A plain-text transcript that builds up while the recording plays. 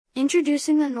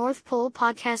Introducing the North Pole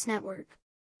Podcast Network.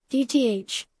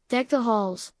 DTH, Deck the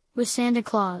Halls, with Santa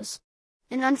Claus.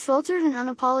 An unfiltered and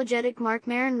unapologetic Marc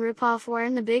Maron ripoff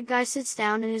wherein the big guy sits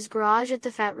down in his garage at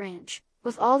the Fat Ranch,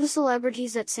 with all the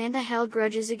celebrities that Santa held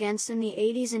grudges against in the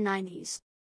 80s and 90s.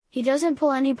 He doesn't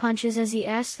pull any punches as he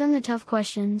asks them the tough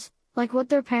questions, like what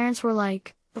their parents were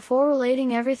like, before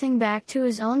relating everything back to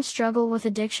his own struggle with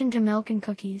addiction to milk and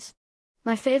cookies.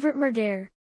 My Favorite Myrrh-der.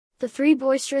 The three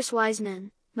boisterous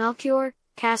Wisemen, Melchior,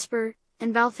 Caspar,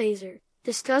 and Balthazar,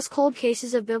 discuss cold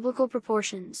cases of biblical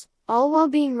proportions, all while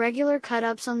being regular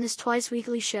cut-ups on this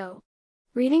twice-weekly show.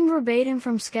 Reading verbatim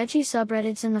from sketchy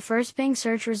subreddits in the first Bing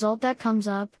search result that comes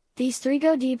up, these three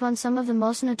go deep on some of the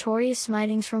most notorious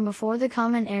smitings from before the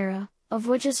Common Era, of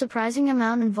which a surprising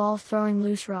amount involve throwing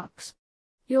loose rocks.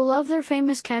 You'll love their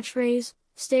famous catchphrase,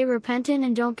 "Stay repentant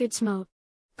and don't get smote."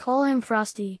 Call Him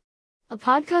Frosty. A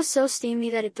podcast so steamy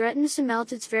that it threatens to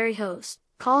melt its very host.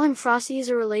 Call Him Frosty is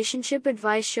a relationship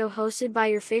advice show hosted by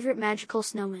your favorite magical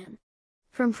snowman.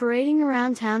 From parading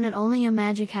around town at only a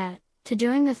magic hat, to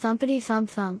doing the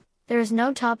thumpety-thump-thump, there is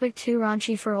no topic too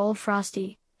raunchy for old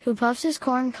Frosty, who puffs his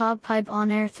corn-cob pipe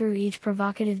on air through each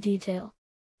provocative detail.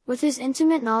 With his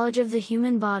intimate knowledge of the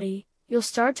human body, you'll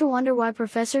start to wonder why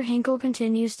Professor Hinkle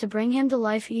continues to bring him to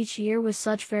life each year with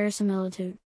such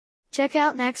verisimilitude. Check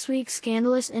out next week's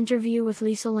scandalous interview with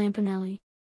Lisa Lampanelli.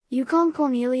 Yukon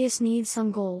Cornelius needs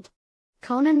some gold.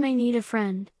 Conan may need a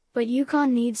friend, but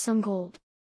Yukon needs some gold.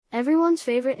 Everyone's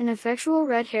favorite and effectual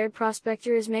red-haired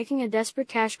prospector is making a desperate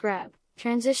cash grab,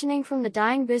 transitioning from the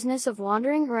dying business of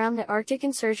wandering around the Arctic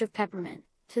in search of peppermint,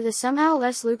 to the somehow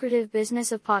less lucrative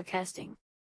business of podcasting.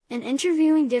 In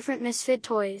interviewing different misfit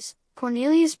toys,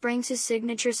 Cornelius brings his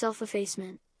signature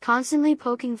self-effacement, constantly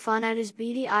poking fun at his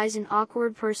beady eyes and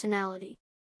awkward personality.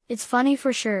 It's funny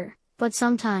for sure, but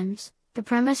sometimes, the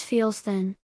premise feels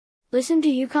thin. Listen to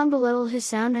Yukon belittle his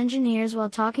sound engineers while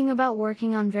talking about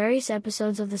working on various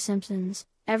episodes of The Simpsons,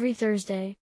 every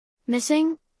Thursday.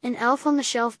 Missing? An Elf on the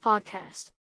Shelf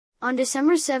podcast. On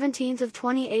December 17th of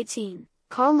 2018,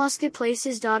 Carl Musket placed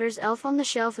his daughter's elf on the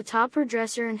shelf atop her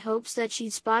dresser in hopes that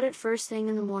she'd spot it first thing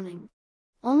in the morning.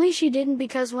 Only she didn't,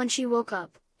 because when she woke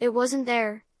up, it wasn't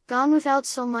there, gone without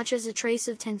so much as a trace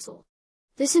of tinsel.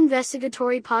 This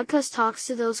investigatory podcast talks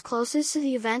to those closest to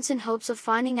the events in hopes of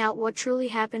finding out what truly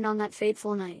happened on that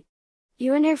fateful night.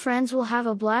 You and your friends will have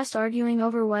a blast arguing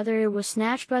over whether it was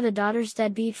snatched by the daughter's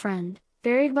deadbeat friend,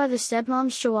 buried by the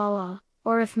stepmom's chihuahua,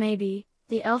 or if maybe,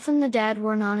 the elf and the dad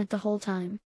weren't on it the whole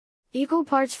time. Equal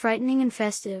parts frightening and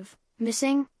festive,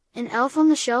 Missing? An Elf on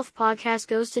the Shelf podcast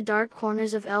goes to dark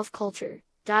corners of elf culture,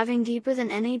 diving deeper than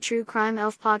any true crime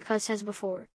elf podcast has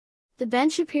before. The Ben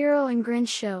Shapiro Grinch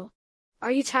Show.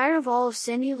 Are you tired of all of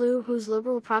Cindy Lou Who's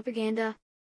liberal propaganda?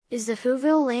 Is the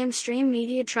Whoville lamestream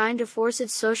media trying to force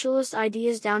its socialist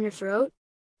ideas down your throat?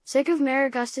 Sick of Mayor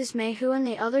Augustus May Who and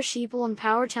the other sheeple in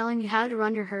power telling you how to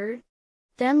run your herd?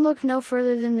 Then look no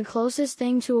further than the closest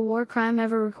thing to a war crime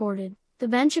ever recorded, the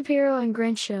Ben Shapiro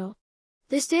Grinch Show.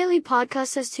 This daily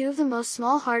podcast has two of the most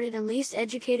small-hearted and least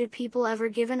educated people ever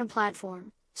given a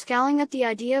platform, scowling at the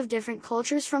idea of different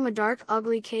cultures from a dark,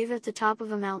 ugly cave at the top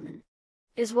of a mountain.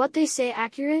 Is what they say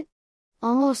accurate?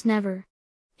 Almost never.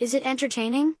 Is it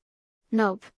entertaining?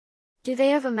 Nope. Do they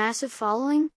have a massive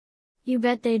following? You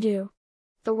bet they do.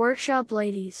 The Workshop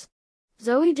Ladies.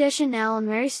 Zooey Deschanel and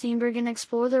Mary Steenburgen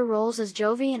explore their roles as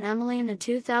Jovie and Emily in the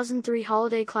 2003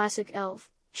 holiday classic Elf,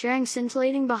 sharing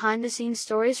scintillating behind-the-scenes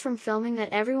stories from filming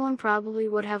that everyone probably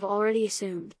would have already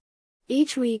assumed.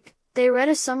 Each week, they read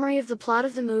a summary of the plot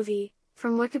of the movie,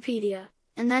 from Wikipedia,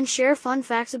 and then share fun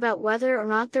facts about whether or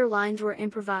not their lines were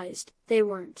improvised. They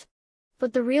weren't.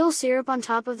 But the real syrup on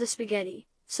top of the spaghetti,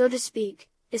 so to speak,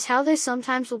 is how they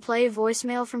sometimes will play a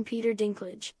voicemail from Peter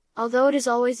Dinklage, although it is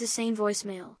always the same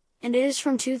voicemail, and it is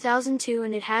from 2002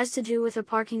 and it has to do with a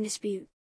parking dispute.